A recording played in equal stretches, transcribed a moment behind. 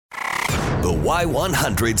The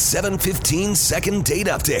Y100 715 second date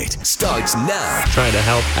update starts now. Trying to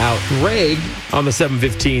help out Greg on the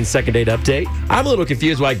 715 second date update. I'm a little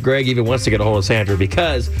confused why Greg even wants to get a hold of Sandra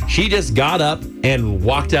because she just got up and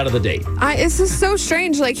walked out of the date. It's just so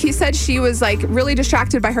strange. Like, he said she was like really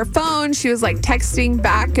distracted by her phone. She was like texting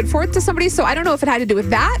back and forth to somebody. So I don't know if it had to do with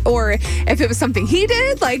that or if it was something he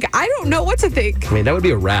did. Like, I don't know what to think. I mean, that would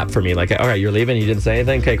be a wrap for me. Like, all right, you're leaving. You didn't say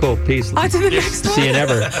anything. Okay, cool. Peace. On to the next one. See you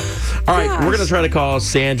never. All right, we're going to try to call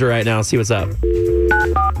Sandra right now and see what's up.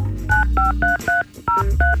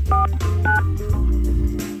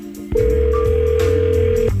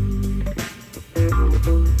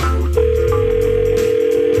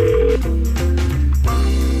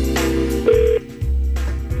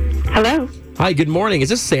 Hello. Hi, good morning. Is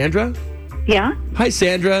this Sandra? Yeah. Hi,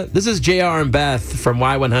 Sandra. This is JR and Beth from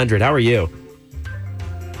Y100. How are you?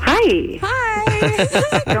 Hi. Hi.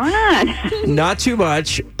 What's going on? Not too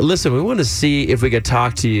much. Listen, we want to see if we could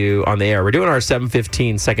talk to you on the air. We're doing our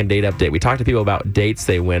 715 second date update. We talked to people about dates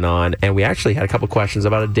they went on, and we actually had a couple questions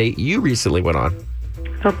about a date you recently went on.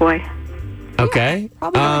 Oh, boy. Okay.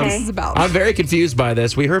 Probably what this is about. I'm very confused by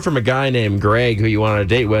this. We heard from a guy named Greg who you went on a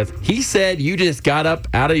date with. He said you just got up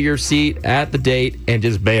out of your seat at the date and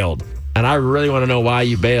just bailed. And I really want to know why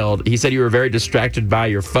you bailed. He said you were very distracted by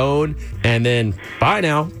your phone and then bye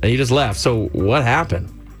now. And you just left. So what happened?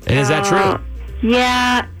 And is that true?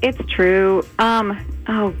 Yeah, it's true.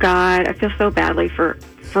 Oh, God. I feel so badly for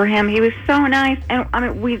him. He was so nice. And I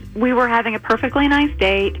mean, we were having a perfectly nice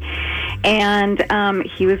date. And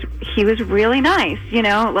he was really nice, you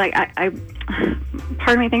know, like I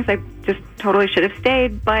part of me thinks I just totally should have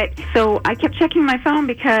stayed, but so I kept checking my phone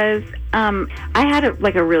because I had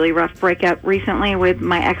a really rough breakup recently with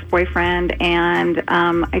my ex-boyfriend, and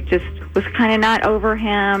I just was kind of not over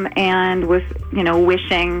him and was,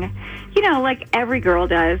 wishing, like every girl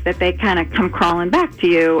does, that they kind of come crawling back to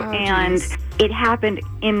you. Geez. It happened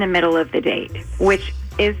in the middle of the date, which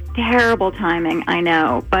is terrible timing, I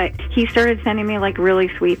know, but he started sending me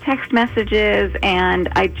really sweet text messages, and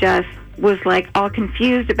I just was all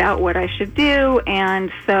confused about what I should do,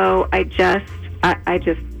 and so I just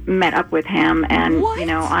met up with him, and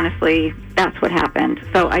honestly, that's what happened.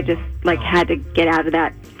 So I just had to get out of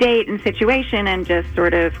that date and situation and just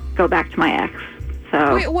sort of go back to my ex.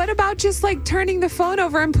 So. Wait, what about just turning the phone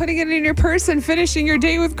over and putting it in your purse and finishing your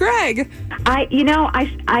date with Greg? I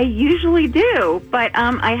usually do, but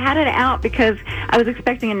I had it out because I was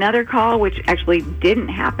expecting another call, which actually didn't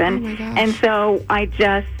happen. Oh my gosh. And so I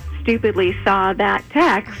just stupidly saw that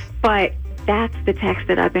text, but that's the text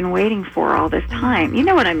that I've been waiting for all this time. You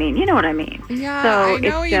know what I mean? Yeah, so I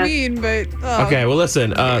know what you mean, but... Oh. Okay, well,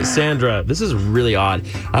 listen, Sandra, this is really odd.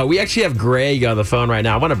 We actually have Greg on the phone right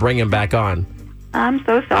now. I want to bring him back on. I'm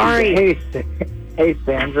so sorry. Hey,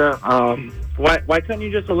 Sandra. Why couldn't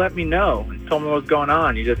you just let me know and tell me what was going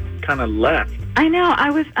on? You just kind of left. I know.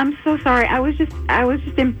 I'm so sorry. I was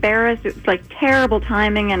just embarrassed. It was terrible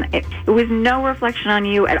timing, and it was no reflection on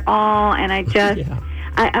you at all. And I just, Yeah.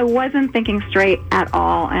 I wasn't thinking straight at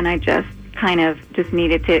all, and I just kind of just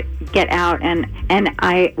needed to get out. And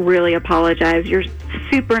I really apologize. You're a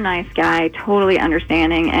super nice guy, totally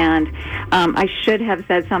understanding, and I should have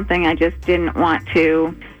said something. I just didn't want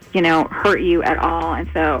to, hurt you at all, and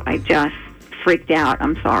so I just freaked out.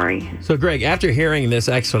 I'm sorry. So, Greg, after hearing this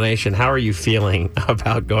explanation, how are you feeling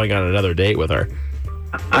about going on another date with her?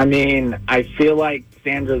 I mean, I feel like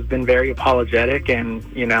Sandra's been very apologetic, and,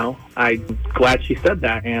 I'm glad she said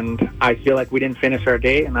that, and I feel like we didn't finish our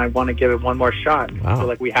date, and I want to give it one more shot. Wow. I feel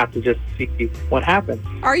like we have to just see what happens.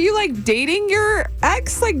 Are you, dating your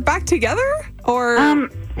ex, back together? Or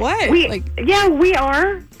what? Yeah, we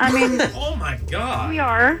are. I mean... Oh, my God. We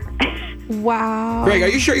are. Wow. Greg, are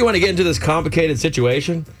you sure you want to get into this complicated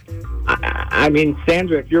situation? I mean,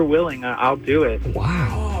 Sandra, if you're willing, I'll do it.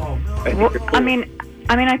 Wow. Well,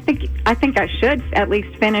 I think I should at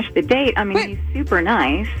least finish the date. I mean, Wait. he's super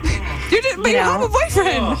nice. But you have a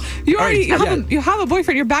boyfriend. You already you have a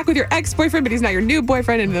boyfriend. You're back with your ex-boyfriend, but he's not your new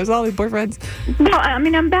boyfriend, and there's all these boyfriends. Well, I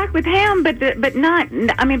mean, I'm back with him, but not.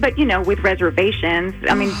 I mean, but with reservations.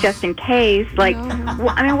 I mean, just in case.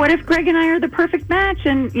 What if Greg and I are the perfect match,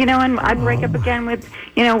 and and I break up again with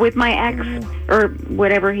with my ex or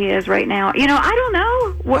whatever he is right now. I don't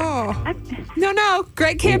know. No,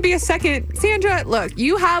 Greg can't be a second. Sandra, look,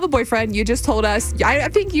 you have a boyfriend. You just told us. I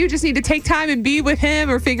think you just need to take time and be with him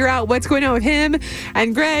or figure out what's going on with him.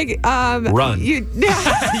 And Greg, run.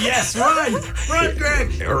 Yes, run,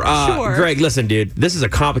 Greg. Sure. Greg, listen, dude, this is a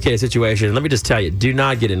complicated situation. Let me just tell you, do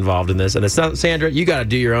not get involved in this. And it's not, Sandra, you got to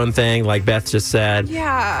do your own thing, like Beth just said.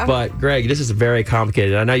 Yeah. But Greg, this is very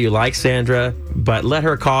complicated. I know you like Sandra, but let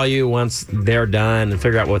her call you once they're done and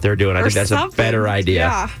figure out what they're doing. I Or think that's a something. better idea.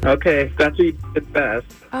 Yeah. Okay, that's what you did best.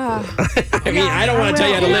 I mean, I don't want to tell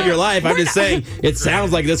you how to live your life. I'm just saying it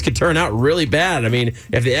sounds like this could turn out really bad. I mean,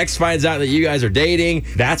 if the ex finds out that you guys are dating,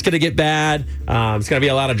 that's going to get bad. It's going to be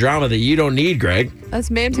a lot of drama that you don't need, Greg. That's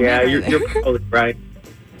man to Yeah, man. you're Right there. totally right.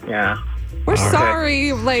 Yeah. We're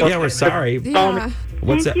sorry. Like, Yeah, we're sorry. yeah.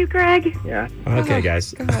 What's Thank that? you, Greg. Yeah. Okay,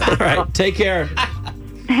 guys. All right, take care.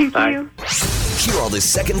 Thank Bye. you. Hear all the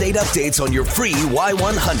second date updates on your free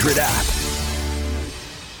Y100 app.